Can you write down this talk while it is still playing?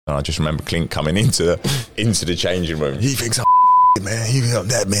And I just remember Clint coming into the changing room. He thinks I'm man. He thinks I'm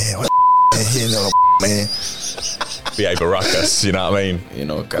that man. He ain't no man. Behave a ruckus, you know what I mean? You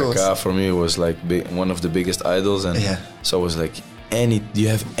know, Kaká for me was like one of the biggest idols, and so I was like, do you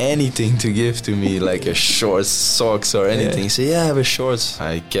have anything to give to me, like a shorts, socks, or anything? He said, yeah, I have a shorts.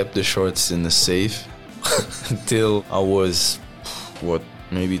 I kept the shorts in the safe until I was,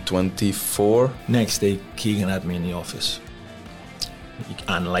 maybe 24. Next day, Keegan had me in the office.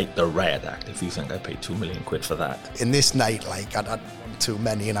 And like the Riot Act, if you think I paid £2 million for that. In this night, like, I'd had one too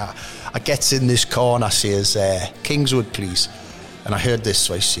many, and I gets in this corner, says, Kingswood, please. And I heard this,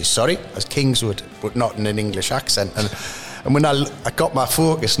 so I says, sorry, as Kingswood, but not in an English accent. And when I got my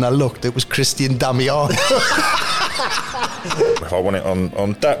focus and I looked, it was Christian Damian. If I want it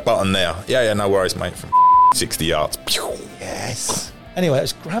on that button there, yeah, no worries, mate, from 60 yards. Yes. Anyway, it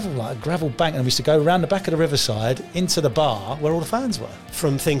was gravel, like a gravel bank, and we used to go around the back of the riverside into the bar where all the fans were.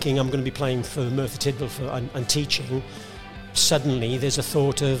 From thinking I'm going to be playing for Merthyr Tydfil and teaching, suddenly there's a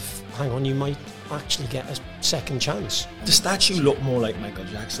thought of, hang on, you might actually get a second chance. The statue looked more like Michael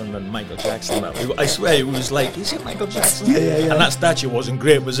Jackson than Michael Jackson. I swear it was like, is it Michael Jackson? Yeah. And that statue wasn't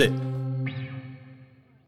great, was it?